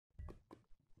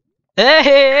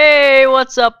Hey,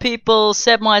 what's up people?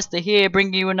 Sebmeister here,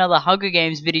 bringing you another Hunger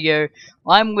Games video.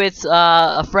 I'm with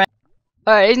a friend.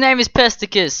 Alright, his name is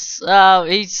Pesticus.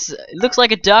 He looks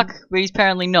like a duck, but he's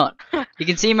apparently not. You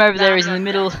can see him over there, he's in the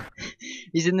middle.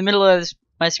 He's in the middle of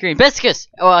my screen. Pesticus,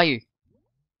 how are you?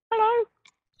 Hello.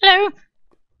 Hello.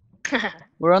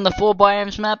 We're on the 4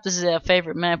 biomes map. This is our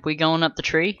favorite map. We going up the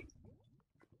tree?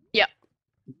 Yep.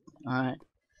 Alright.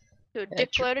 Do a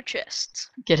dick load of chests.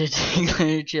 Get a dick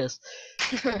load of chests.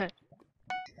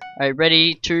 Alright,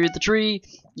 ready to the tree,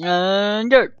 and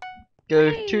go!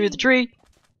 Go to the tree.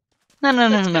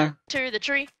 No. To the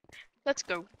tree. Let's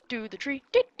go to the tree.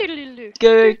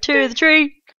 Go to the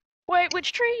tree. Wait,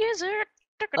 which tree is it?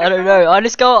 I don't know. I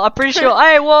just go. I'm pretty sure.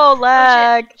 Hey, whoa,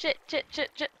 lag. Oh, shit.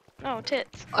 Oh,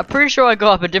 tits. I'm pretty sure I go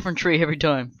up a different tree every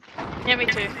time. Yeah, me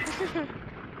too.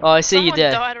 Oh, I see you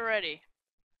there. Someone died already.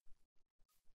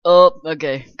 Oh,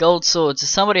 okay. Gold sword. So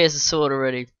somebody has a sword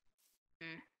already.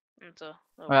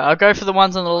 Alright, I'll go for the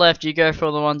ones on the left. You go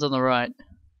for the ones on the right.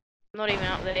 Not even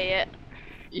up there yet.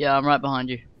 Yeah, I'm right behind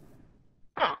you.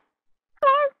 Oh.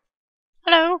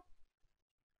 Hello.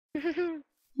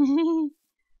 Hello.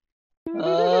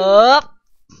 Up.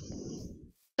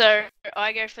 So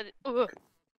I go for the.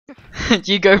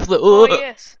 You go for the. Oh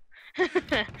yes.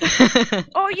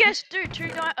 Oh yes, dude.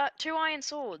 Two iron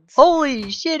swords. Holy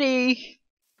shitty.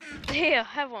 Here,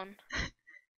 have one.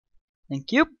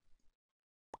 Thank you.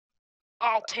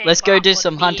 I'll take. Let's go do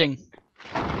some hunting.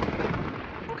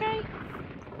 Okay.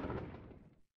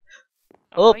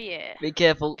 Oh, yeah. be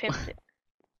careful. Pimped it.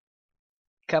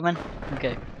 Coming?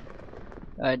 Okay.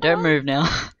 Alright, don't move now.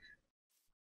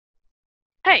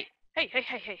 Hey!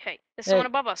 There's someone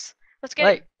above us. Let's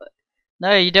get him.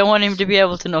 No, you don't want him to be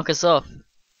able to knock us off.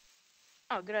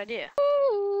 Oh, good idea.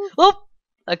 Oh!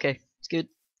 Okay, it's good.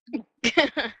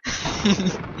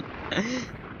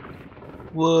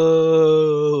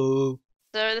 Whoa!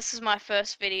 So this is my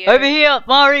first video. Over here,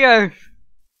 Mario!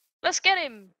 Let's get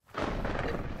him!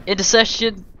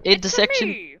 Intersection. It's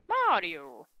me,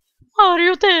 Mario!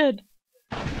 Mario dead!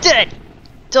 Dead!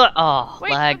 Oh,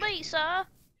 Wait lag. for me, sir! Ah!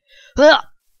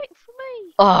 Wait for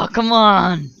me! Oh, come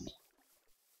on!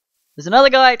 There's another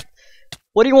guy!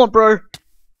 What do you want, bro?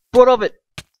 What of it?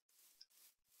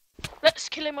 Let's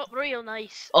kill him up real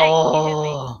nice. Oh, hey, you hit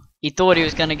me. he thought he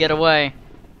was gonna get away.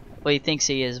 Well, he thinks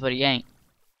he is, but he ain't.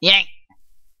 Yank!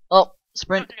 Oh,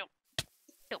 sprint.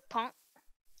 Little punk.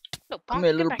 Come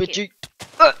here, little get back bitchy.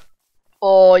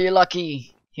 Oh, you're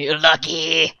lucky. You're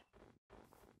lucky.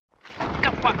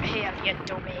 Come back here, you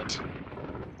dumbhead.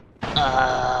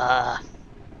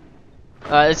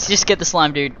 Alright, let's just get the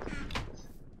slime dude. No.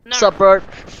 What's up, bro?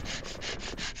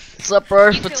 What's up, bro?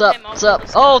 You What's kill up? him, I'll What's kill up?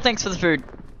 this guy. Oh, thanks for the food.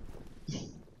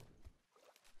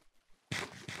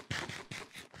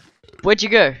 Where'd you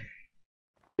go?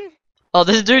 Oh,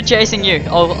 there's a dude chasing you.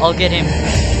 Oh, I'll get him.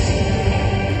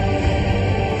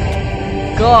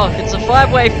 God, it's a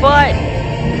 5-way fight.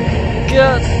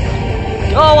 God.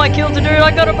 Oh, I killed the dude.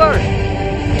 I got a bow.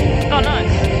 Oh,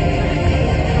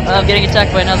 nice. I'm getting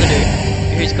attacked by another dude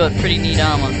who's got pretty neat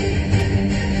armor.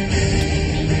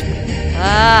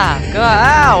 Ah, God.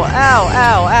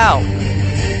 Ow.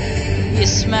 He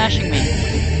is smashing me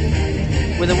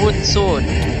with a wooden sword.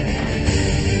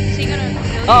 Is he gonna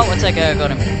kill you? Oh, it's okay, I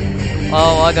got him.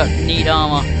 Oh, I got neat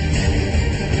armor.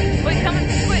 Wait, come on,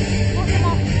 quick, block him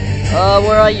off.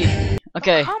 Where are you?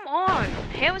 Okay. Oh, come on,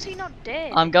 how is he not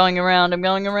dead? I'm going around.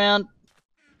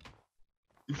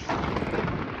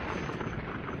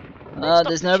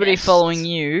 There's nobody following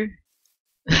you.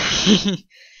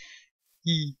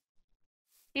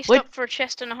 You stopped for a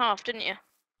chest and a half, didn't you?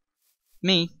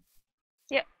 Me?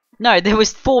 Yep. No, there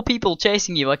was 4 people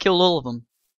chasing you. I killed all of them.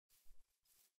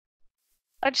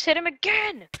 I just hit him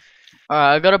again!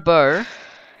 Alright, I got a bow.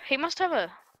 He must have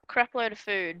a crap load of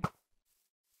food.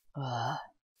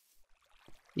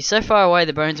 You're so far away,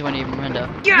 the bones won't even render.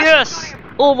 Yes!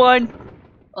 All mine!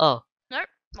 Oh. Nope.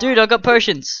 Dude, I got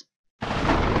potions.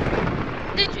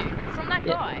 Did you? From that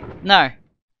guy? No.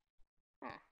 Oh.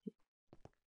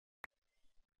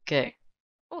 Okay.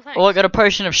 Oh, thanks. Oh, I got a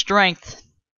potion of strength.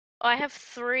 I have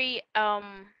three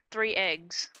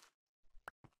eggs.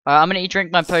 I'm gonna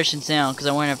drink my potions now, because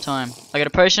I won't have time. I got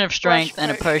a potion of strength and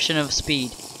a potion of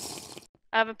speed.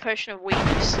 I have a potion of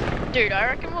weakness. Dude, I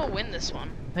reckon we'll win this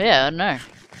one. Yeah, I don't know.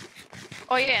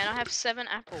 Oh yeah, and I have 7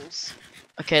 apples.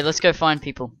 Okay, let's go find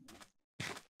people.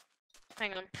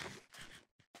 Hang on.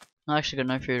 I actually got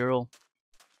no food at all.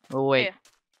 Oh wait. Here.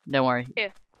 Don't worry.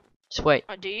 Here. Just wait.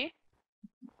 Oh, do you?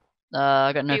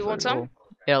 I got no Do you food want at some? all.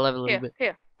 Yeah, I'll have a little bit.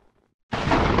 Here.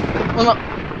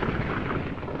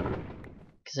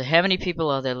 So how many people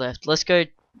are there left? Let's go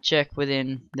check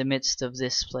within the midst of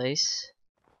this place.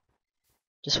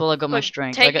 Just while I got my Look,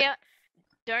 strength. Take out.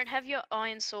 Don't have your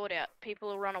iron sword out. People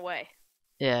will run away.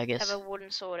 Yeah, I guess. Have a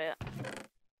wooden sword out.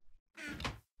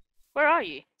 Where are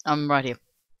you? I'm right here.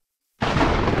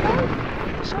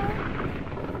 Sorry.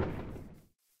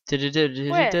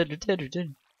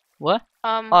 What?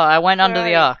 Oh, I went under where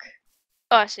the are you? ark.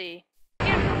 Oh, I see.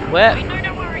 Yeah, Where? wait, no,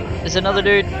 don't worry. There's another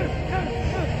dude. No,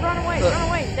 run away, run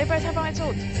away. They both have iron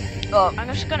swords. Oh. I'm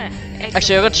just gonna.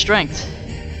 Actually, I got strength.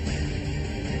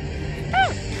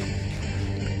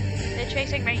 They're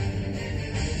chasing me.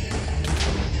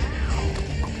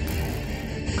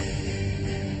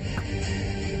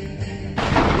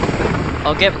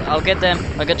 I'll get them.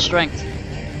 I got strength.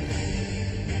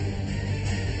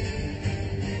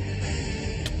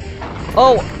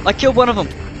 Oh, I killed one of them.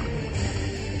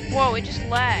 Whoa, it just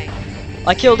lagged.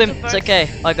 I killed him. These are It's both-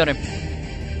 okay. I got him.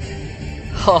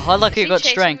 Oh, I lucky I Is he got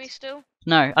chasing strength. me still?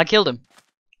 No, I killed him.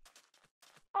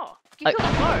 Oh, you killed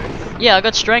them both. Yeah, I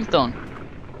got strength on.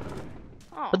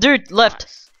 Oh, The dude left.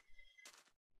 nice.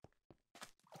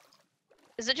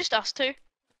 Is it just us two?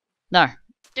 No.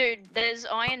 Dude, there's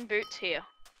iron boots here.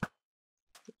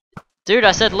 Dude,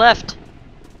 I said left.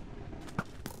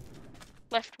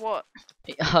 Left what?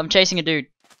 I'm chasing a dude.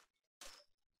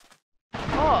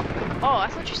 Oh, I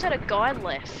thought you said a guy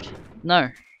left. No.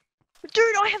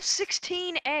 Dude, I have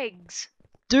 16 eggs.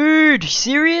 Dude,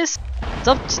 serious?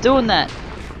 Stop doing that.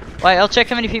 Wait, I'll check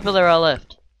how many people there are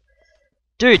left.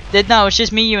 Dude, no, it's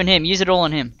just me, you, and him. Use it all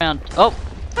on him. Oh,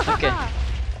 okay.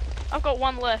 I've got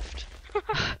one left.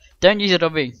 Don't use it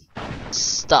on me.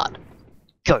 Start.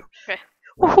 Go. Okay.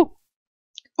 Woohoo.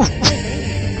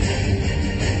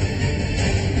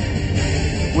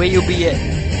 Where you'll be at?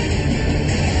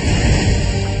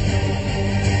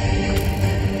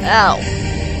 Ow.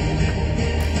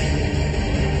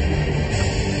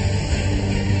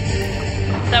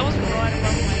 That was right above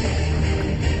my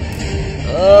head.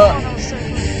 Oh, Uh, that was so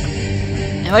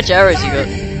close. how much arrows you got?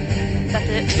 That's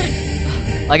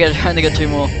it. I only got 2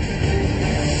 more.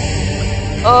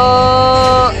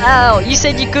 Oh, ow! You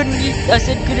said you couldn't use. I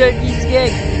said couldn't use the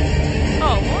egg.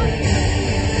 Oh, what?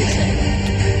 Who said?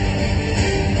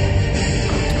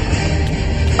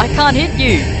 I can't hit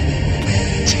you.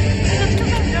 That's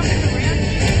because I'm jumping around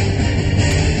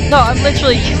you. No, I'm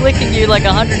literally clicking you like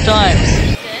 100 times.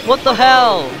 Dead. What the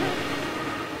hell?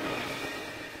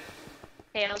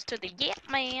 Hails to the yet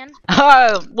man.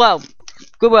 Oh, well,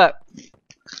 good work.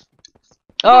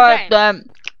 Alright,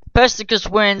 Pesticus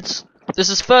wins. This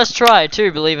is first try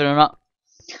too, believe it or not.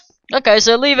 Okay,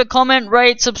 so leave a comment,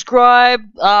 rate, subscribe.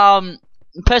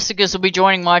 Pesticus will be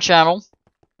joining my channel.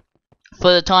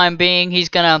 For the time being, he's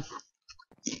gonna...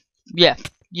 Yeah,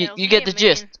 you get the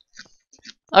gist.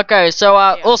 Okay, so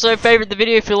also favorite the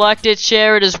video if you liked it,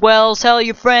 share it as well, tell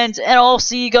your friends, and I'll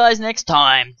see you guys next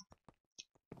time.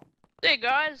 Hey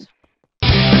guys.